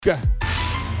God.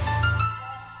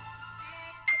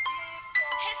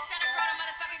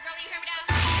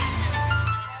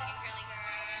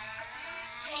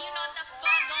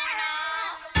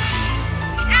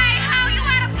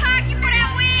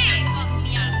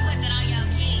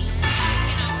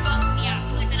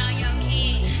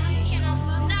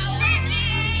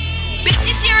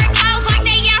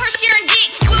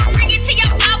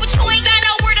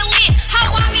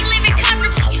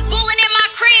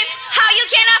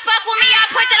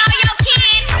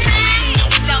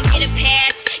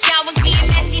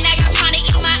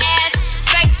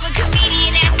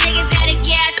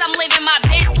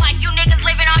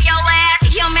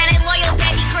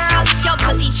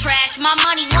 My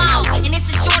money long, and it's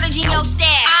a shortage in your stash.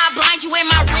 I blind you in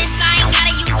my wrist, I ain't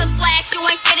gotta use the flash. You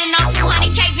ain't sitting on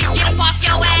 200K, bitch, get up off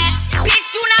your ass. Bitch,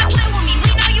 do not play with me, we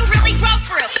know you really broke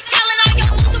for real. Telling all your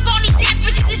moves up on these dance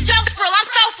bitches is jokes for real, I'm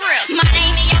so for real. My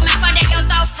name in your mouth, I dare your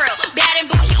throat for real. Bad and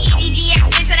bougie, EDDX,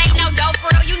 bitch, that ain't no dope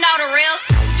for real, you know the real.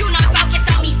 Do not focus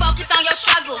on me, focus on your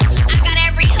struggle. I got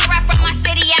every hood right from my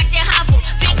city acting humble.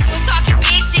 Bitches was talking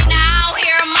big shit, now I don't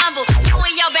hear 'em mumble. You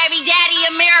and your baby daddy,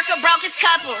 America broke his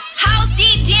couple. House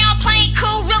deep down, playing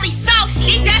cool, really salty.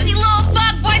 These dusty little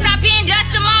fuck boys, I been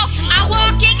dust them off. I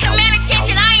walk in, command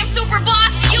attention, I am super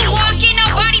boss. You walk in,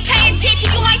 nobody pay attention,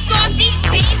 you ain't saucy.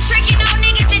 Been tricking on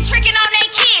niggas and tricking on their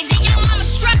kids. And your mama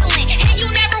struggling, and you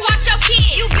never watch your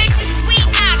kids. You bitches sweet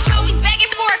knocks, always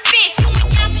begging for a fifth. You went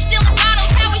down for stealing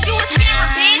bottles, how was you a scammer,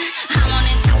 bitch? I'm on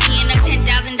a TV in a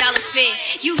 $10,000 fit.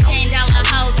 You $10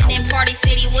 hoes and then Party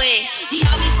City with.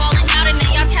 Y'all be falling out and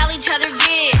then y'all tell each other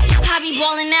vids. I be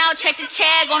balling out, check the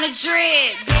tag on the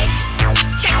drip, bitch.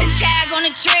 Check the tag on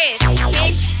the drip,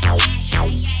 bitch.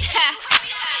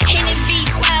 In the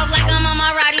V12 like I'm on my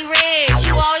Roddy Ridge.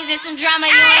 You always in some drama,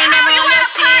 you ain't never on your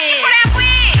shit.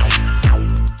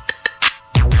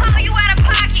 How you out of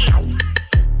pocket?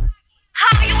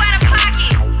 How you out of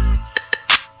pocket?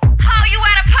 How you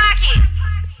out of pocket?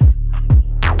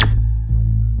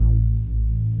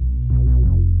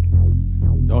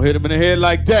 Don't hit him in the head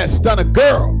like that. Stun a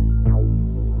girl.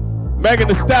 Megan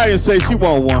Thee Stallion say she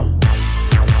want one.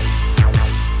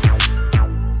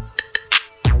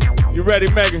 You ready,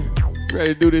 Megan? You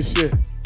ready to do this shit?